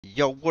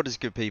Yo, what is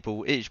good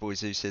people? It is your boy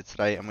Zeus here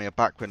today and we are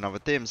back with another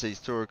DMZ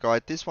tutorial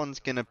guide. This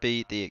one's going to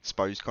be the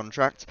exposed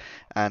contract,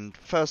 and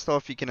first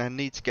off you're going to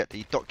need to get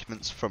the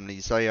documents from the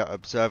Zaya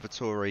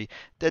Observatory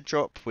dead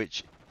drop,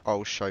 which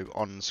I'll show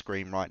on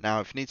screen right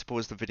now. If you need to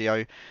pause the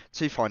video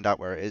to find out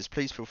where it is,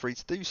 please feel free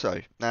to do so.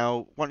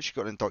 Now once you've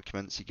got the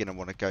documents, you're going to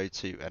want to go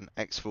to an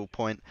exfil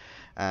point,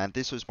 and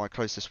this was my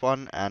closest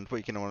one, and what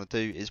you're going to want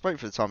to do is wait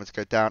for the timer to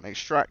go down,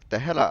 extract the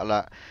hell out of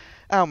that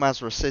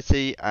Mw2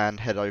 City and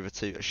head over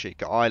to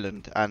Ashika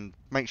Island, and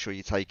make sure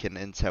you take in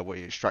intel where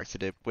you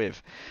extracted it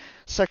with.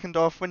 Second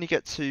off, when you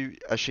get to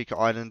Ashika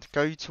Island,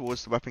 go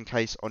towards the weapon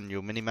case on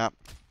your minimap,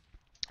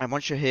 and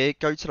once you're here,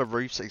 go to the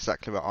roofs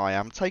exactly where I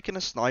am, taking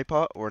a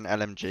sniper or an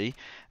LMG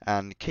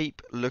and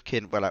keep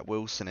looking where that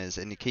Wilson is,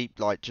 and you keep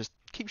just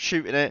keep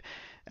shooting it,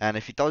 and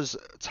if he does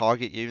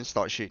target you and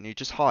start shooting you,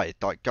 just hide,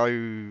 like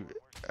go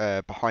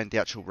behind the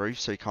actual roof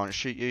so he can't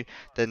shoot you,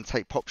 then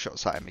take pop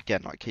shots at him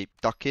again, like keep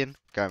ducking,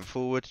 going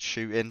forward,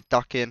 shooting,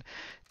 ducking,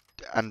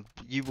 and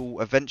you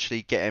will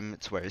eventually get him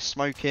to where he's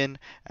smoking,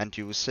 and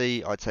you will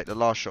see I take the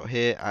last shot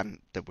here and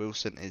the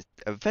Wilson is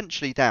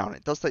eventually down.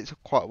 It does take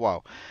quite a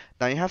while.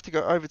 Now you have to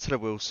go over to the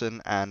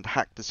Wilson and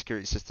hack the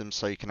security system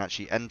so you can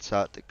actually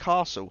enter the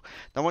castle.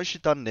 Now once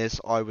you've done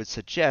this, I would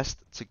suggest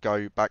to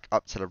go back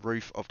up to the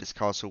roof of this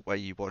castle where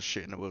you was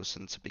shooting the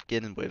Wilson to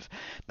begin with.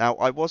 Now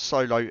I was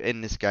solo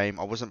in this game,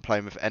 I wasn't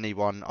playing with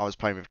anyone, I was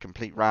playing with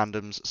complete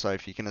randoms, so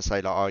if you're going to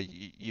say like, oh,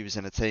 you was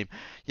in a team,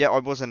 yeah, I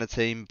was in a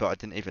team, but I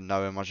didn't even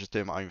know him, I was just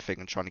doing my own thing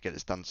and trying to get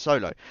this done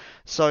solo.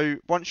 So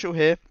once you're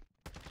here,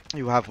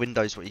 you have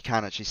windows what you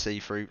can actually see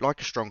through, like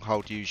a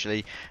stronghold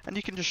usually, and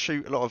you can just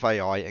shoot a lot of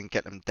AI and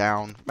get them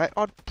down.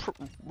 I'd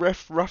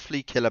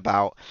roughly kill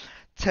about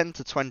 10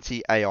 to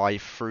 20 AI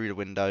through the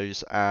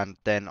windows, and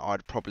then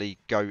I'd probably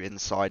go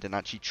inside and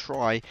actually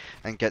try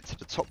and get to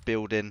the top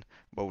building,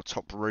 well,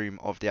 top room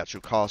of the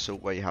actual castle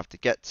where you have to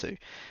get to.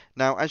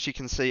 Now as you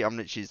can see, I'm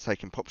literally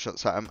taking pop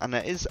shots at them, and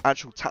there is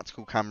actual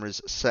tactical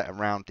cameras set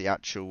around the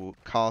actual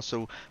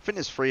castle. I think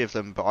there's 3 of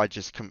them, but I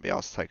just couldn't be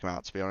asked to take them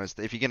out, to be honest.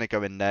 If you're going to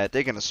go in there,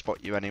 they're going to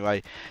spot you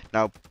anyway.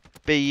 Now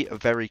be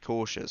very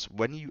cautious.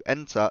 When you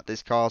enter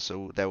this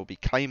castle, there will be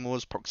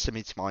claymores,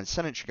 proximity mines,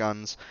 sentry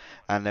guns,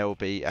 and there will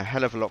be a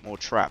hell of a lot more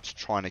traps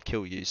trying to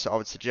kill you. So I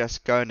would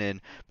suggest going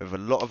in with a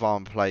lot of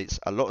armor plates,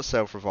 a lot of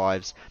self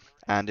revives,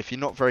 and if you're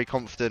not very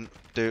confident,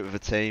 do it with a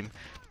team.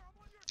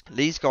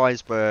 These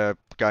guys were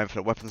going for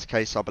the weapons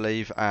case, I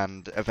believe,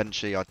 and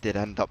eventually I did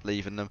end up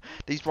leaving them.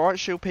 These riot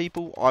shield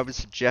people, I would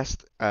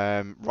suggest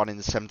running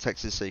the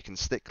semtexes so you can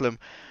stick them.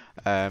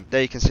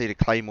 There you can see the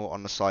claymore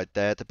on the side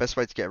there. The best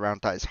way to get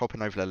around that is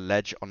hopping over the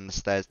ledge on the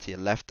stairs to your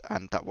left,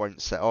 and that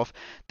won't set off.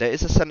 There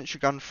is a sentry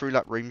gun through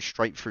that room,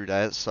 straight through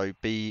there, so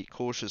be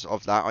cautious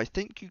of that. I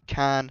think you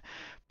can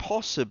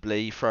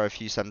possibly throw a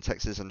few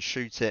semtexes and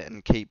shoot it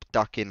and keep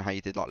ducking how you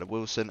did like the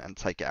Wilson and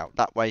take it out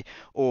that way,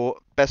 or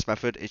best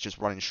method is just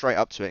running straight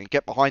up to it and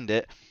get behind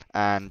it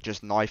and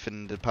just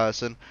knifing the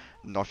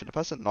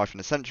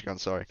sentry gun,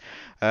 sorry.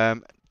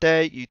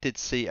 There you did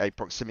see a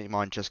proximity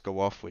mine just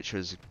go off, which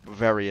was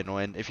very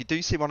annoying. If you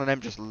do see one of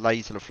them, just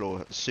lay to the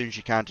floor as soon as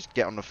you can, just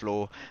get on the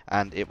floor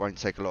and it won't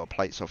take a lot of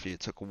plates off you. It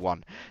took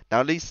 1.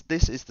 Now at least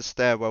this is the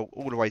stairwell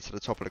all the way to the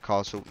top of the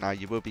castle. Now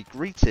you will be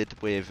greeted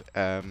with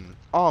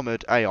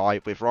armoured AI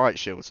with riot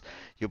shields.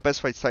 Your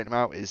best way to take them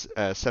out is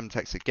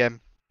semtex again.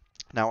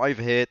 Now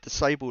over here,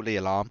 disable the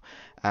alarm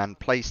and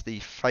place the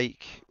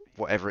fake,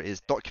 whatever it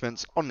is,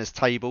 documents on this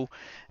table.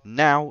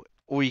 Now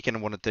all you're going to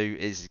want to do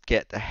is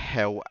get the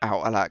hell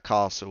out of that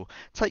castle.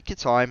 Take your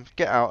time,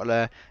 get out of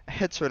there,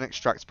 head to an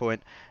extract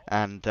point,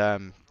 and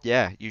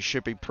yeah, you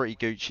should be pretty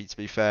Gucci, to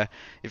be fair.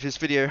 If this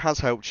video has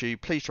helped you,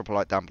 please drop a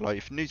like down below.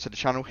 If you're new to the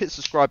channel, hit the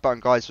subscribe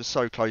button, guys. We're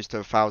so close to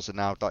 1,000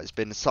 now. That has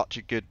been such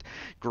a good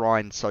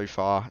grind so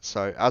far.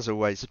 So as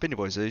always, it's been your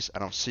boy Zeus,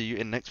 and I'll see you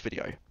in the next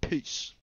video. Peace.